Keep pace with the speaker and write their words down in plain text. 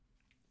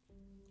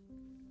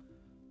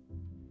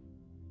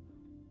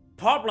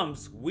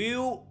Problems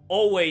will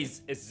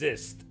always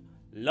exist.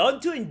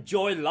 Learn to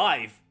enjoy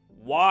life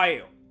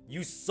while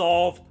you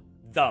solve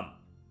them.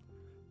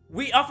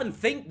 We often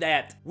think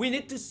that we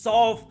need to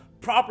solve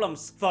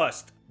problems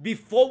first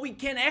before we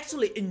can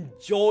actually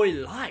enjoy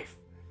life.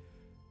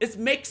 It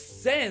makes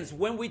sense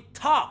when we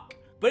talk,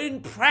 but in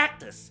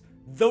practice,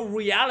 the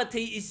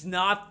reality is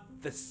not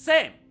the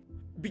same.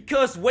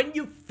 Because when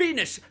you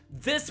finish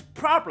this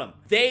problem,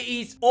 there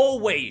is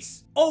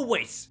always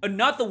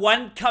another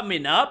one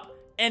coming up,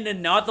 and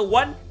another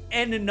one,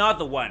 and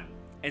another one,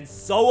 and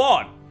so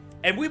on.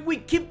 And we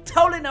keep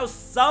telling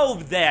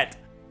ourselves that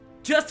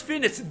just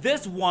finish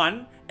this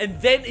one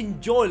and then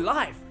enjoy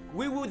life,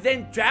 we will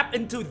then drop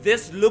into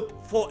this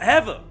loop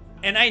forever.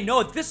 And I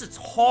know this is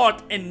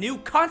hard and new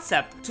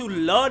concept to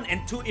learn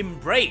and to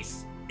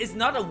embrace. It's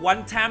not a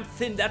one-time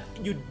thing that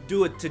you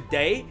do it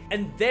today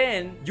and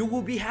then you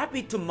will be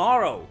happy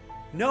tomorrow.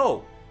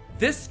 No,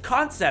 this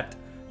concept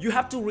you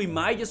have to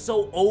remind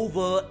yourself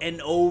over and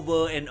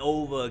over and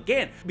over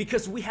again,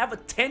 because we have a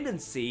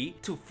tendency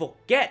to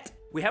forget.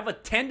 We have a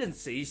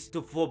tendency to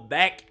fall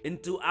back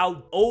into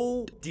our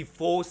old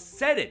default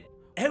setting.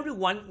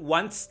 Everyone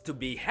wants to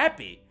be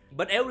happy,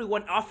 but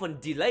everyone often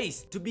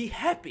delays to be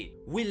happy.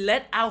 We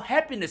let our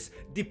happiness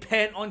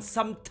depend on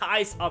some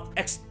types of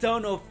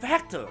external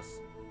factors.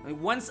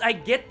 Once I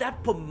get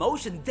that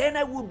promotion, then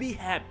I will be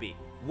happy.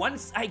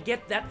 Once I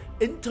get that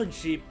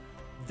internship,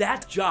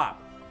 that job.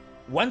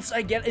 Once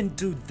I get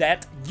into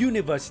that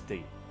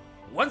university.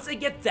 Once I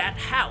get that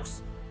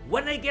house.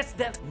 When I get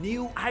that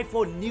new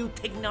iPhone, new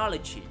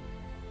technology.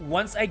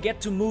 Once I get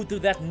to move to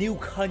that new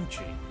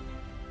country.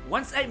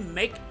 Once I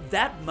make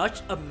that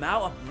much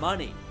amount of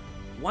money.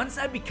 Once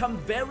I become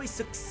very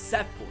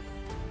successful.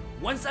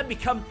 Once I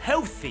become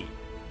healthy.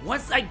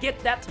 Once I get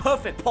that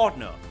perfect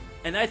partner.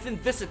 And I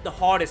think this is the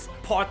hardest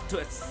part to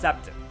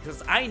accept it,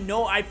 because I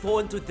know I fall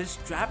into this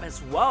trap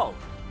as well.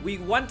 We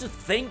want to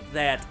think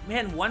that,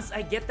 man, once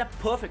I get that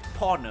perfect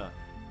partner,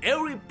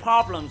 every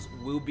problem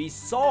will be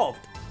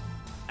solved.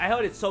 I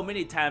heard it so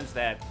many times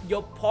that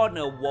your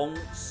partner won't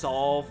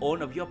solve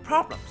all of your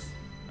problems.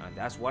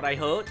 That's what I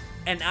heard.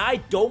 And I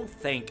don't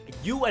think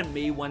you and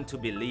me want to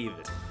believe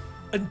it.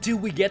 Until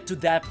we get to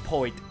that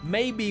point,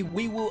 maybe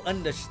we will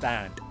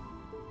understand.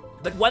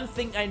 But one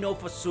thing I know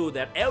for sure,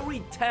 that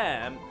every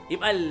time if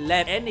I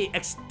let any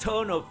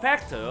external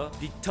factor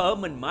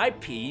determine my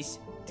peace,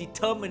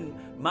 determine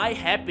my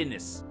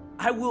happiness,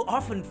 I will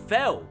often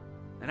fail.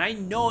 And I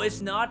know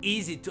it's not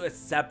easy to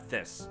accept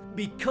this,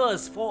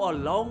 because for a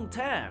long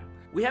time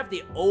we have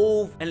the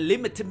old and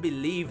limited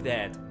belief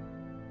that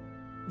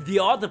the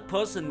other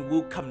person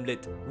will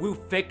complete, will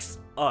fix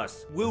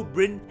us, will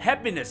bring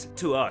happiness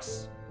to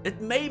us.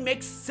 It may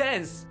make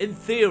sense in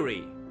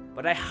theory,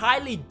 but I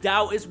highly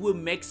doubt it will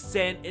make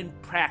sense in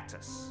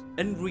practice.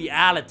 In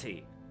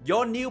reality,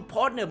 your new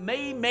partner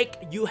may make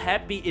you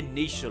happy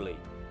initially,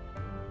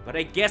 but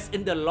I guess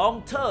in the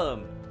long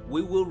term,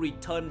 we will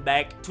return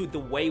back to the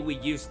way we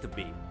used to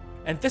be.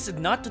 And this is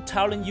not to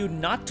telling you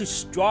not to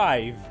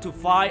strive to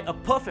find a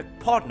perfect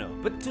partner,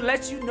 but to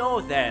let you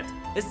know that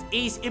it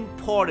is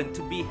important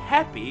to be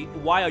happy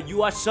while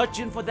you are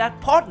searching for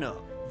that partner.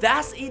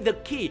 That's the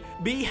key.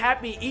 Be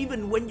happy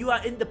even when you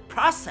are in the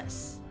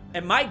process.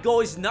 And my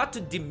goal is not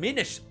to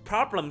diminish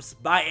problems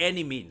by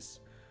any means,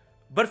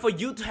 but for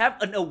you to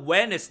have an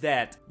awareness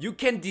that you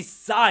can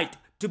decide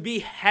to be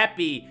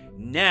happy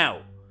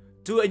now,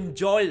 to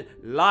enjoy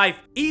life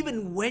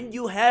even when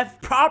you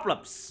have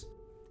problems.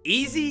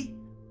 Easy?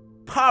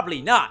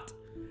 Probably not.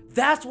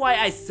 That's why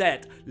I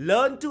said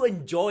learn to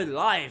enjoy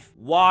life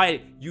while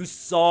you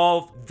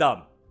solve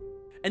them.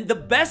 And the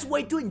best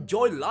way to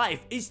enjoy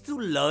life is to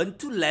learn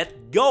to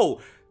let go,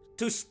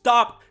 to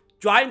stop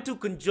trying to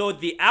control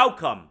the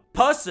outcome,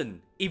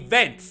 person,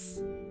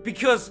 events,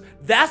 because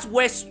that's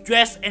where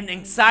stress and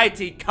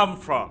anxiety come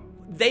from.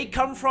 They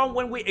come from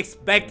when we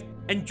expect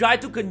and try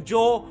to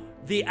control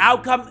the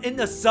outcome in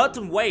a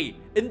certain way,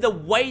 in the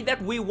way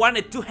that we want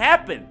it to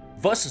happen,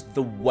 versus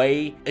the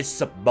way it's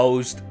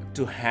supposed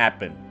to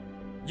happen.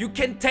 You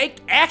can take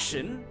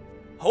action,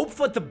 hope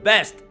for the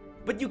best,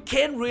 but you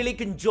can't really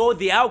control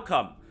the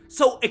outcome.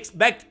 So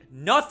expect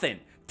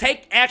nothing.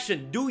 Take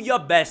action, do your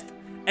best,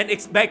 and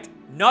expect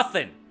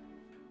nothing.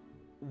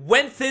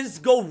 When things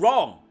go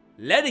wrong,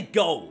 let it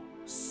go,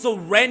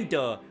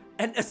 surrender,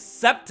 and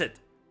accept it.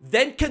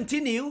 Then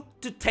continue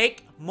to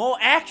take more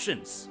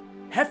actions.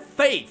 Have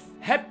faith,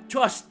 have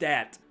trust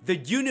that the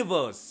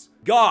universe,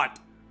 God,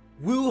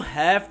 will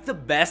have the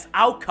best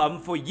outcome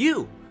for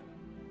you.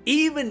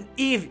 Even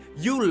if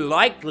you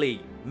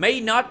likely may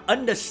not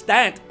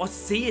understand or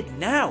see it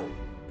now.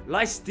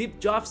 Like Steve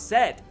Jobs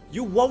said,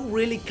 you won't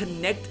really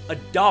connect a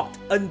dot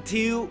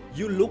until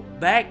you look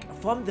back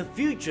from the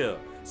future.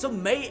 So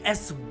may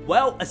as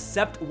well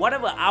accept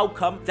whatever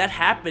outcome that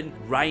happened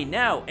right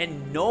now,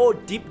 and know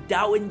deep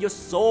down in your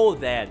soul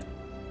that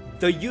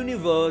the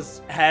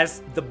universe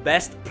has the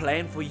best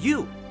plan for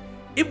you.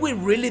 If we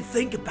really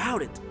think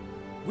about it,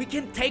 we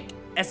can take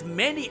as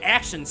many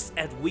actions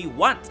as we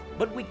want,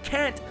 but we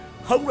can't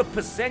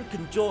 100%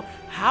 control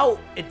how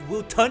it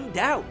will turn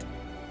out.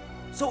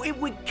 So if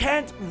we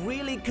can't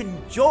really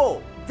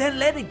control, then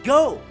let it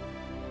go,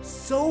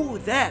 so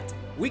that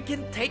we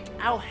can take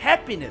our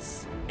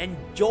happiness and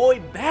joy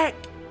back.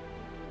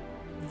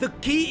 The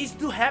key is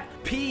to have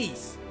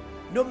peace,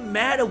 no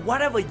matter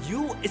whatever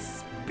you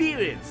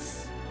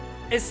experience.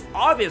 It's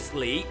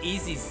obviously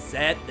easy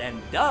said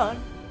than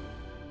done.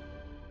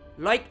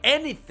 Like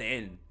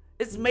anything,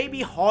 it may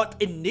be hard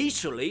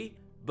initially,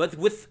 but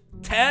with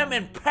time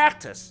and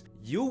practice,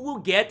 you will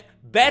get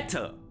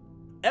better.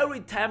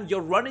 Every time you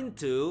run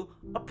into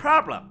a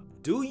problem,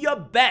 do your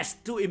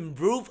best to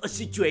improve a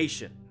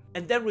situation,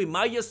 and then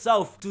remind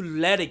yourself to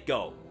let it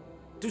go,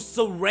 to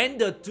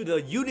surrender to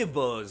the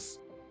universe,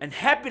 and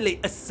happily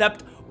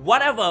accept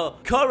whatever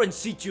current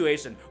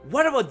situation,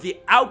 whatever the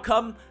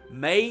outcome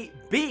may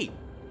be.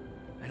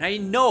 And I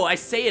know I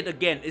say it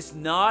again, it's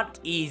not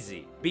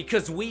easy,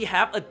 because we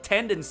have a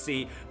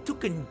tendency to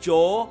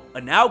control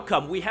an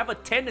outcome. We have a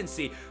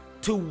tendency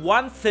to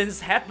want things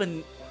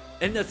happen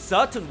in a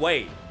certain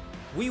way.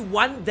 We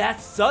want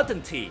that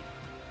certainty.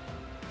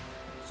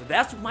 So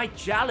that's my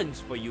challenge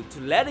for you, to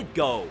let it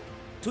go,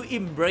 to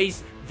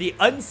embrace the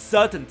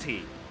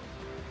uncertainty.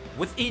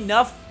 With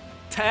enough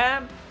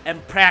time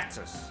and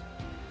practice,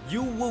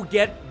 you will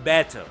get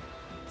better.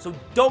 So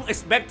don't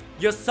expect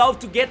yourself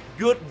to get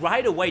good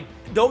right away.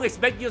 Don't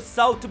expect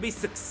yourself to be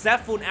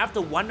successful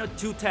after 1 or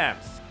 2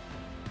 times.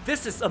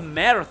 This is a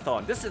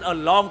marathon. This is a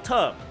long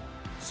term.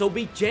 So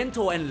be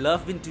gentle and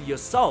loving to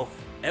yourself.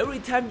 Every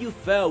time you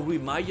fail,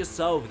 remind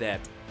yourself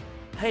that,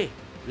 hey,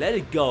 let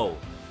it go.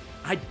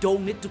 I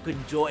don't need to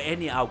control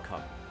any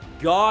outcome.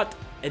 God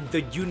and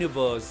the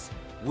universe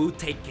will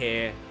take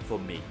care for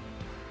me.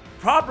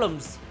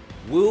 Problems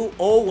will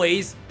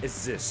always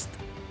exist.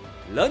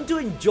 Learn to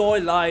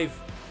enjoy life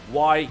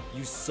while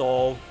you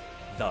solve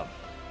them.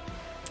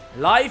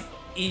 Life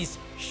is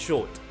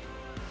short.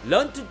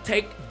 Learn to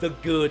take the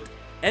good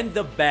and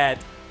the bad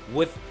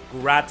with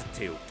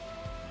gratitude.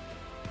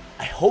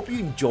 I hope you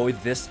enjoyed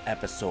this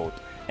episode,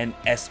 and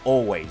as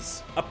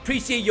always,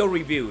 appreciate your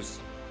reviews,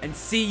 and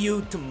see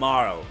you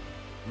tomorrow,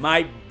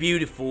 my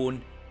beautiful,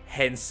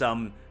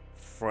 handsome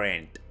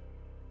friend.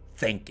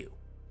 Thank you.